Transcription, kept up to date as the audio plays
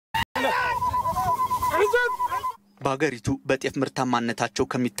በአገሪቱ በጤፍ ምርታማነታቸው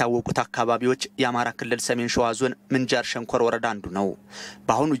ከሚታወቁት አካባቢዎች የአማራ ክልል ሰሜን ሸዋ ዞን ምንጃር ሸንኮር ወረዳ አንዱ ነው።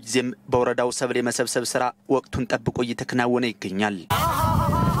 በአሁኑ ጊዜም በወረዳው ሰብል የመሰብሰብ ስራ ወቅቱን ጠብቆ እየተከናወነ ይገኛል።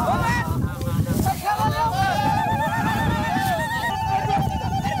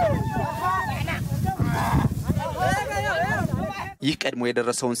 ይህ ቀድሞ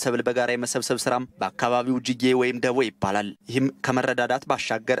የደረሰውን ሰብል በጋራ የመሰብሰብ ስራም በአካባቢው ጅጌ ወይም ደቦ ይባላል። ይህም ከመረዳዳት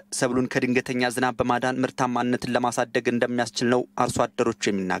ባሻገር ሰብሉን ከድንገተኛ ዝናብ በማዳን ምርታማነትን ለማሳደግ እንደሚያስችል ነው አርሶ አደሮች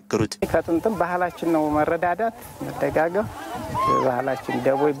የሚናገሩት። ከጥንትም ባህላችን ነው መረዳዳት፣ መደጋገፍ። ባህላችን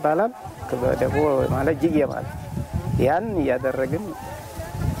ደቦ ይባላል። ደቦ ማለት ጅጌ ማለት ያን ያደረግን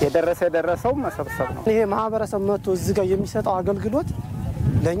የደረሰው መሰብሰብ ነው። ይሄ ማህበረሰብ መጥቶ እዚህ ጋር የሚሰጠው አገልግሎት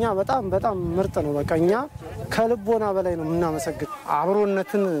ለኛ በጣም ምርጥ ነው። በቃኛ ከልቦና በላይ ነው እናመሰግን።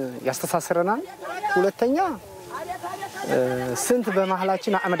 አብሮነትን ያስተሳስረናል። ሁለተኛ ስንት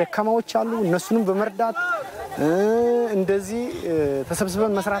በመሐላችን አቅመ ደካማዎች አሉ። እነሱንም በመርዳት እንደዚህ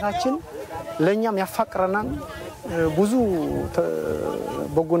ተሰብስበን መስራታችን ለኛም ያፋቅረናል። ብዙ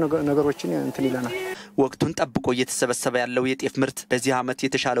በጎ ነገሮችን እንትን ይለናል። ወቅቱን ጠብቆ እየተሰበሰበ ያለው የጤፍ ምርት በዚህ ዓመት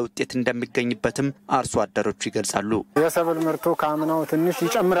የተሻለ ውጤት እንደሚገኝበትም አርሶ አደሮች ይገልጻሉ። የሰብል ምርቱ ካምናው ትንሽ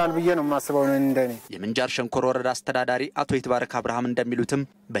ይጨምራል ብዬ ነው ማስበው እንደኔ። የምንጃር ሸንኮር ወረዳ አስተዳዳሪ አቶ ይትባረክ አብርሃም እንደሚሉትም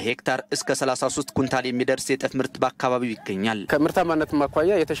በሄክታር እስከ 33 ኩንታል የሚደርስ የጤፍ ምርት በአካባቢው ይገኛል። ከምርታማነት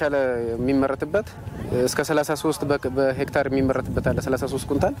ማቋያ የተሻለ የሚመረትበት እስከ 33 በሄክታር የሚመረትበት አለ 33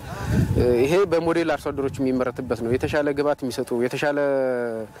 ኩንታል። ይሄ በሞዴል አርሶ አደሮች የሚመረትበት ነው። የተሻለ ግብዓት የሚሰጡ የተሻለ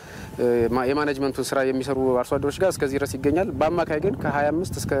የማኔጅመንቱን ስራ የሚሰሩ አርሶ አደሮች ጋር እስከዚህ ድረስ ይገኛል። በአማካይ ግን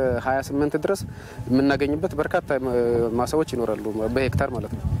ከ25 እስከ 28 ድረስ የምናገኝበት በርካታ ማሳዎች ይኖራሉ በሄክታር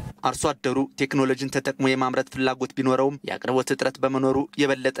ማለት ነው። አርሶ አደሩ ቴክኖሎጂን ተጠቅሞ የማምረት ፍላጎት ቢኖረውም የአቅርቦት እጥረት በመኖሩ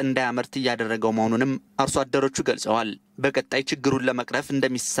የበለጠ እንዳያመርት እያደረገው መሆኑንም አርሶ አደሮቹ ገልጸዋል። በቀጣይ ችግሩን ለመቅረፍ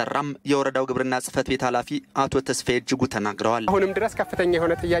እንደሚሰራም የወረዳው ግብርና ጽሕፈት ቤት ኃላፊ አቶ ተስፋዬ እጅጉ ተናግረዋል። አሁንም ድረስ ከፍተኛ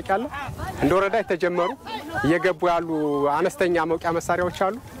የሆነ ጥያቄ አለ። እንደ ወረዳ የተጀመሩ እየገቡ ያሉ አነስተኛ መውቂያ መሳሪያዎች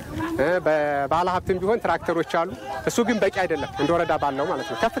አሉ። በባለ ሀብትም ቢሆን ትራክተሮች አሉ። እሱ ግን በቂ አይደለም እንደ ወረዳ ባለው ማለት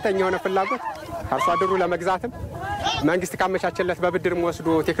ነው። ከፍተኛ የሆነ ፍላጎት አርሶ አደሩ ለመግዛትም መንግስት ካመቻቸለት በብድርም ወስዶ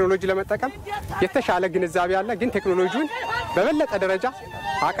ቴክኖሎጂ ለመጠቀም የተሻለ ግንዛቤ አለ። ግን ቴክኖሎጂውን በበለጠ ደረጃ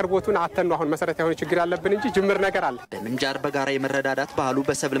አቅርቦቱን አተን አሁን መሰረታዊ የሆነ ችግር ያለብን እንጂ ጅምር ነገር አለ። በምንጃር በጋራ የመረዳዳት ባህሉ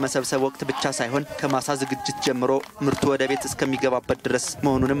በሰብል መሰብሰብ ወቅት ብቻ ሳይሆን ከማሳ ዝግጅት ጀምሮ ምርቱ ወደ ቤት እስከሚገባበት ድረስ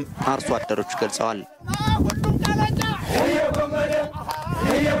መሆኑንም አርሶ አደሮች ገልጸዋል።